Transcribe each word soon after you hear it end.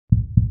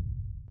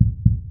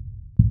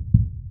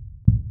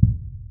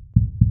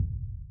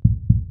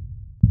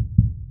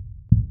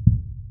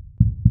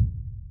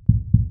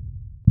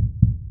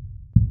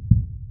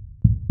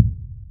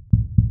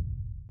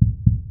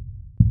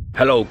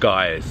Hello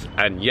guys,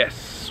 and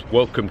yes,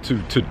 welcome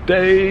to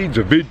today's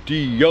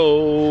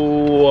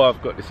video.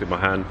 I've got this in my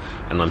hand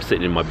and I'm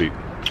sitting in my boot.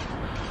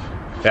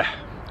 Yeah,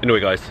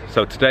 anyway guys,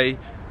 so today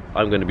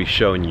I'm going to be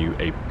showing you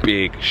a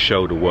big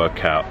shoulder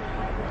workout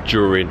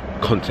during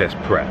contest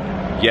prep.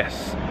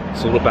 Yes,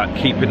 it's all about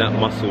keeping that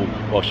muscle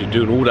whilst you're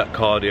doing all that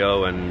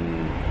cardio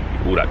and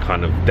all that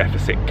kind of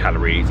deficit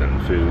calories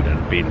and food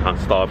and being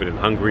starving and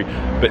hungry,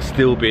 but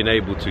still being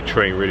able to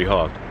train really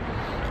hard.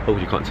 Oh,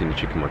 you can't see the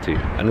chick in my teeth.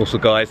 And also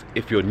guys,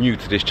 if you're new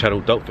to this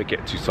channel, don't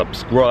forget to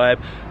subscribe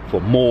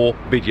for more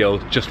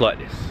videos just like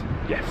this.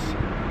 Yes.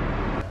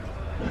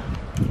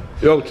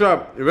 Yo,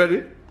 Chap, you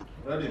ready?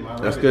 Ready,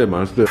 man. That's good,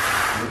 man. Let's do it.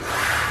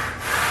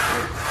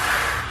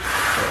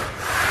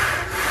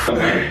 Come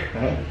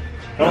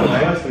on,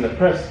 man. In the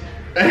press.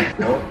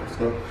 No, let's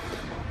go.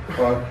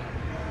 5,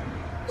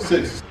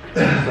 6,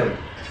 7,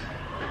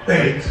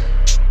 8.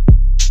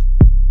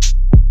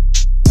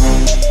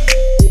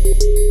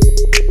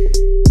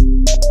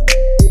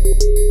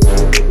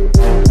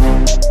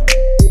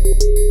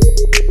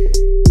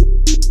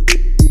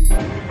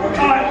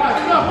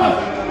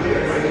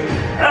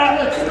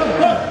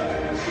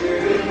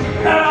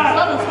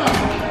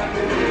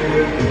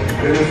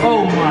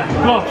 Oh my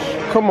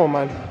gosh! Come on,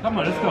 man. Come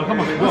on, let's go, come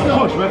on. We have to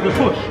push, we have to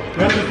push.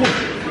 We have to push.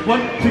 1,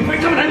 2, 3,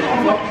 come on,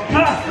 come on.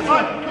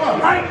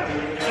 Right.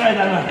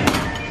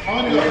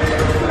 How many got?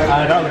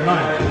 That was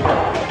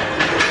 9.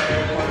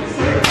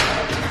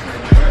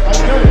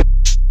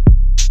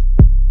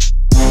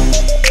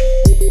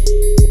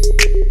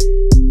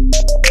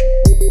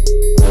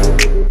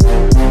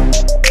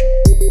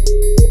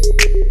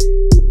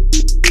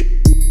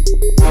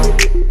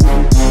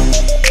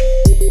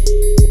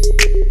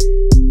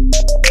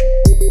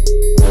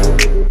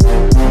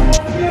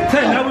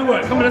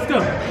 Let's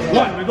go.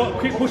 1, we've got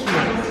to keep pushing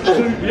that.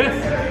 2, yes.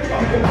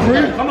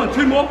 3, come on,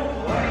 2 more. 4,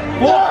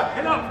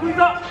 get up, squeeze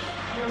up.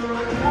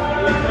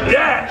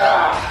 Yeah!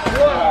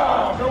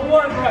 Wow, the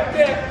one right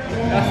there.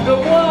 That's the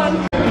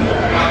one.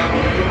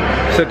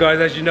 So guys,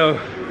 as you know,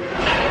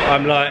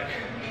 I'm like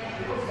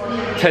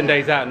 10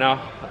 days out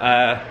now.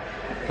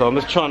 So I'm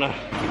just trying to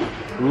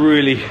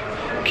really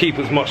keep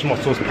as much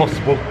muscle as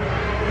possible.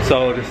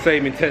 So the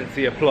same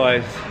intensity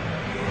applies,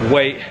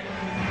 weight,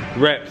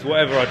 reps,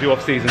 whatever I do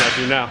off season I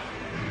do now.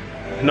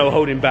 No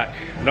holding back.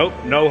 Nope,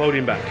 no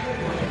holding back.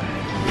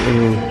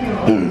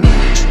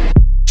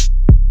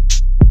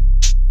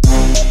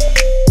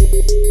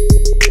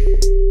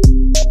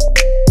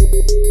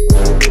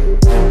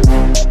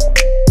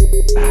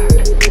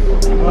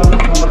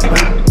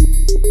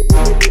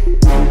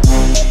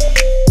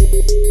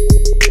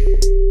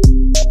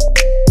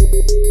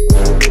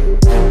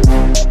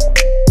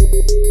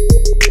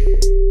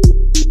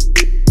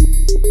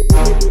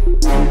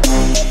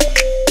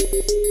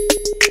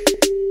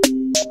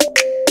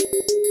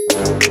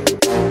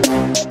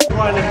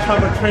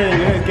 Training,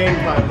 you know it's game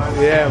time, man.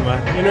 Yeah, man.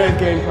 You know it's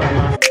game time,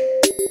 man.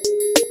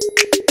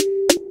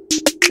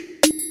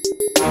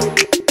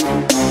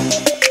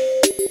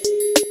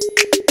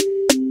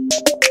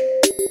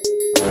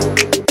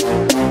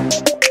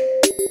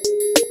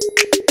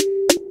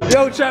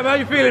 Yo, Chap, how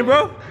you feeling,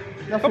 bro?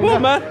 Come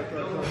on, man.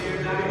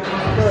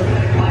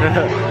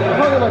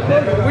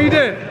 What are you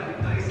doing?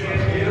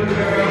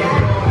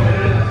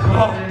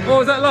 Oh, what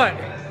was that like?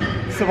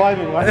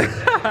 Surviving, man.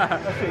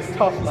 That shit's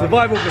tough, man.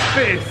 Survival of the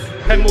fittest.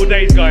 10 more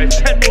days, guys.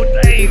 10 more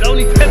days.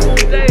 Only 10 more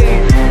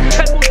days.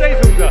 10 more days,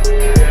 Hilda.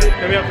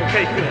 Can we have some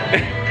cake, innit?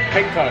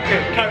 Cake time.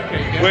 Carrot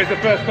cake, yeah? Where's the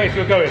first place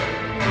you're going? Oh,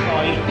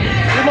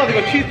 yeah. We might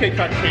have got Cheesecake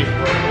Factory.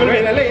 We're gonna be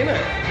in LA, innit?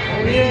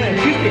 Oh, yeah.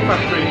 Cheesecake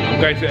Factory. I'm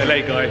going to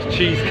LA, guys.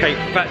 Cheesecake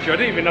Factory. I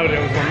didn't even know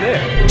there was one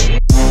there.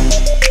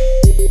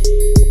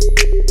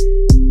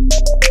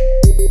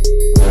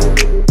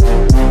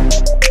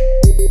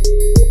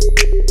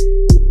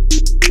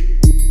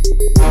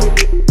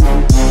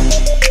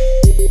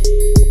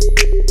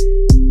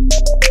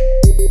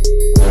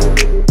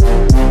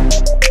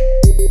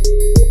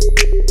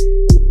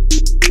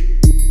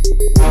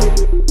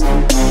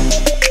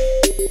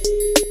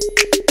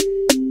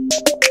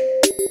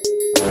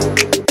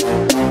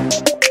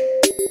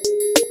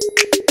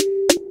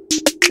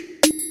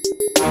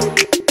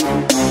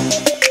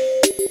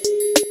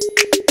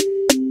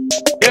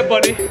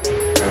 Buddy.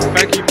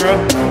 Thank you, bro.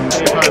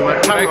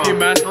 Thank you,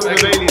 man. Hamza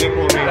Bailey, they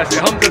call me. That's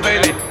it, Hamza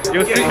Bailey.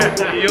 You'll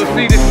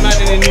see this man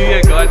in the new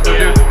year, guys. We'll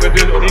do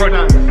a little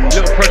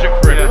project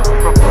for him.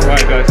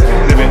 Right, guys, this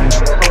is a bit.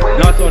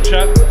 Nice one,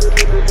 Chap.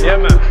 Yeah,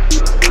 man.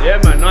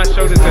 Yeah, man. Nice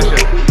shoulder session.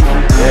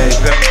 Yeah,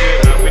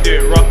 exactly. Man. We do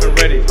it rough and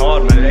ready. It's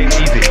hard, man. It ain't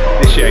easy.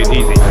 This shit ain't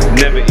easy.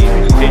 Never easy.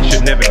 It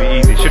should never be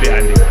easy, should it,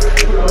 Andy?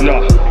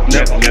 No,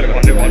 never easy.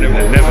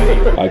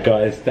 Alright,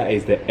 guys, that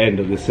is the end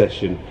of the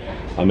session.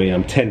 I mean,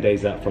 I'm 10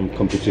 days out from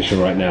competition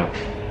right now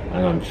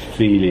and I'm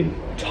feeling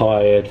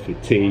tired,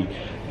 fatigued,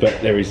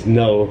 but there is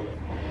no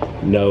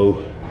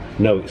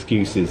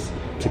excuses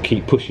to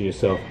keep pushing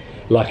yourself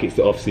like it's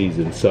the off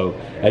season. So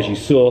as you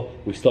saw,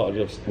 we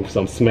started off with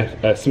some Smith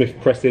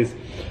presses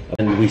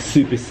and we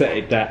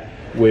supersetted that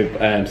with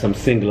some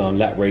single arm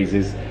lat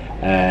raises,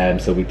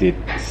 So we did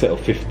set of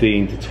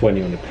 15 to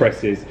 20 on the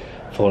presses,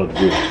 followed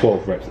with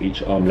 12 reps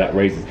each arm lat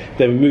raises.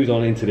 Then we moved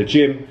on into the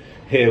gym.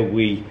 Here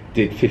we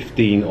did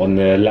 15 on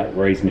the lat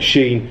raise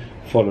machine,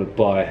 followed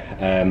by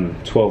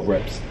 12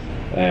 reps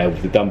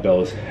with the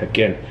dumbbells,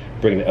 again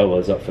bringing the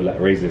elbows up for lat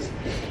raises.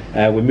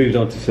 We moved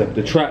on to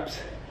the traps.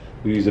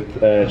 We used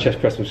a chest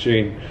press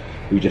machine.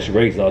 We just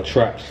raised our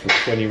traps for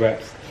 20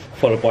 reps,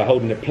 followed by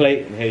holding the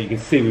plate. And here you can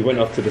see we went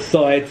off to the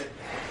side,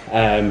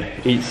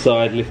 each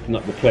side lifting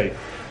up the plate,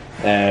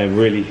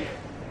 really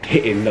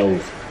hitting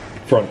those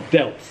front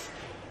delts.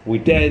 We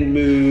then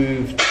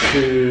moved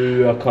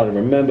to, I can't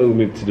remember, we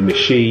moved to the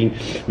machine.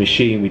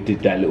 We did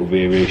that little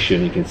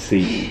variation. You can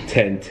see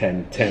 10,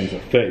 10, 10, so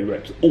 30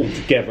 reps all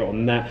together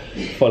on that,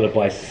 followed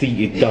by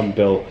seated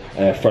dumbbell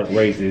front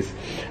raises.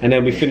 And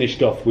then we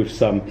finished off with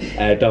some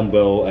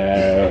dumbbell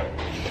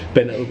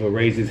bent over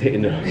raises,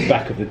 hitting the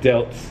back of the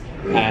delts,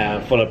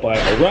 followed by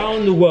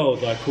around the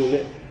world, I call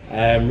it,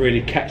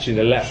 really catching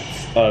the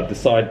left, the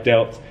side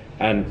delts,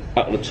 and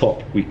at the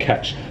top we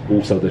catch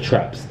also the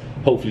traps.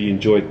 Hopefully you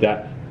enjoyed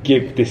that.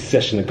 Give this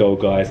session a go,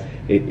 guys.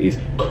 It is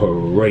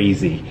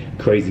crazy,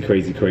 crazy,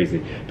 crazy,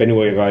 crazy. But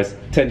anyway, guys,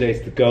 10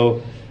 days to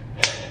go.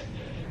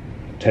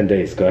 10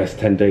 days, guys,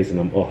 10 days and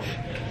I'm off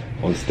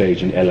on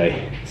stage in LA.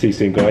 See you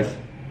soon, guys.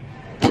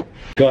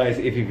 Guys,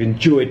 if you've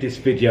enjoyed this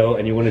video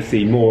and you want to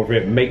see more of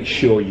it, make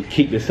sure you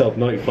keep yourself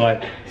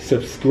notified.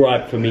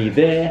 Subscribe for me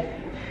there,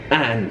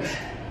 and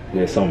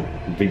there's some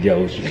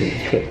videos you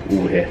can click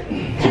over here.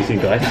 See you soon,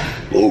 guys.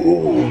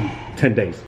 10 days.